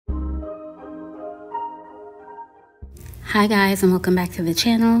Hi guys, and welcome back to the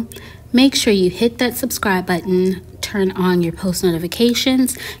channel. Make sure you hit that subscribe button, turn on your post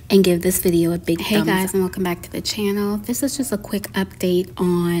notifications, and give this video a big thumbs up. Hey guys, and welcome back to the channel. This is just a quick update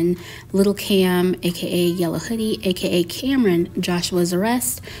on Little Cam, aka Yellow Hoodie, aka Cameron Joshua's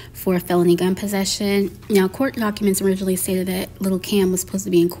arrest for felony gun possession. Now, court documents originally stated that Little Cam was supposed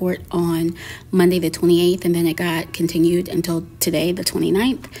to be in court on Monday the 28th, and then it got continued until today, the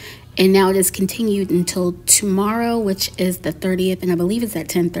 29th. And now it is continued until tomorrow, which is the 30th, and I believe it's at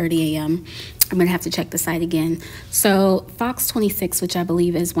 10:30 a.m. I'm going to have to check the site again. So Fox 26, which I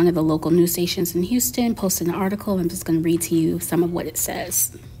believe is one of the local news stations in Houston, posted an article. I'm just going to read to you some of what it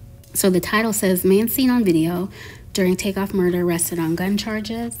says. So the title says, "Man seen on video during Takeoff murder arrested on gun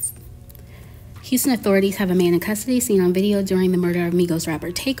charges." Houston authorities have a man in custody seen on video during the murder of Migos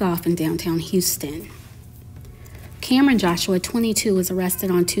rapper Takeoff in downtown Houston. Cameron Joshua, 22, was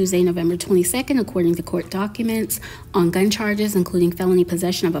arrested on Tuesday, November 22nd, according to court documents, on gun charges, including felony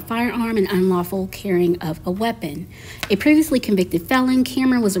possession of a firearm and unlawful carrying of a weapon. A previously convicted felon,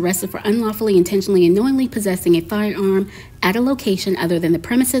 Cameron was arrested for unlawfully, intentionally, and knowingly possessing a firearm at a location other than the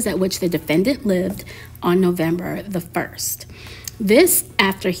premises at which the defendant lived on November the 1st. This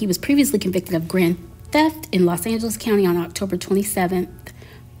after he was previously convicted of grand theft in Los Angeles County on October 27th,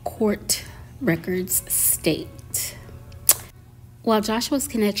 court records state. While Joshua's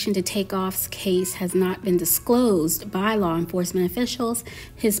connection to Takeoff's case has not been disclosed by law enforcement officials,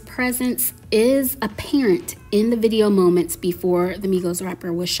 his presence is apparent in the video moments before the Migos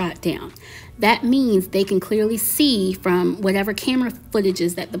rapper was shot down. That means they can clearly see from whatever camera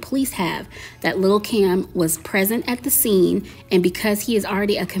footages that the police have that Lil Cam was present at the scene, and because he is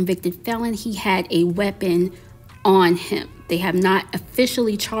already a convicted felon, he had a weapon on him. They have not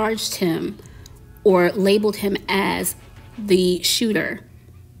officially charged him or labeled him as the shooter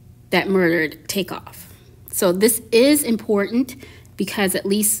that murdered Takeoff. So this is important because at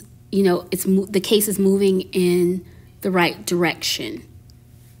least, you know, the case is moving in the right direction.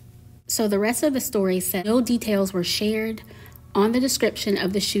 So the rest of the story said no details were shared on the description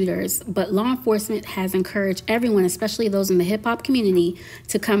of the shooters, but law enforcement has encouraged everyone, especially those in the hip-hop community,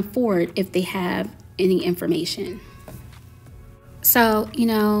 to come forward if they have any information. So, you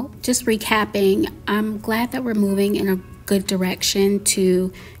know, just recapping, I'm glad that we're moving in a good direction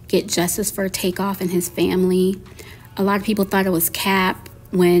to get justice for Takeoff and his family. A lot of people thought it was cap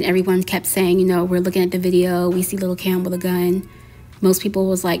when everyone kept saying, you know, we're looking at the video, we see Little Cam with a gun. Most people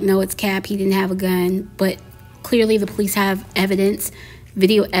was like, no, it's cap, he didn't have a gun. But clearly the police have evidence,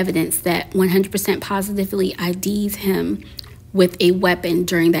 video evidence that 100% positively IDs him with a weapon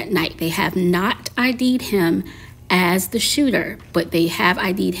during that night. They have not ID'd him as the shooter, but they have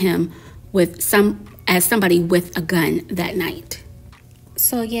ID'd him with as somebody with a gun that night.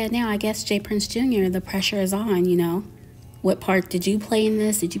 So yeah, now I guess J. Prince Jr., the pressure is on, you know. What part did you play in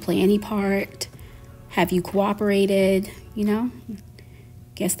this? Did you play any part? Have you cooperated? You know,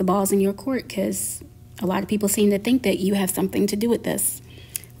 guess the ball's in your court because a lot of people seem to think that you have something to do with this.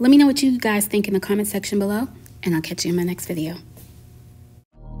 Let me know what you guys think in the comment section below, and I'll catch you in my next video.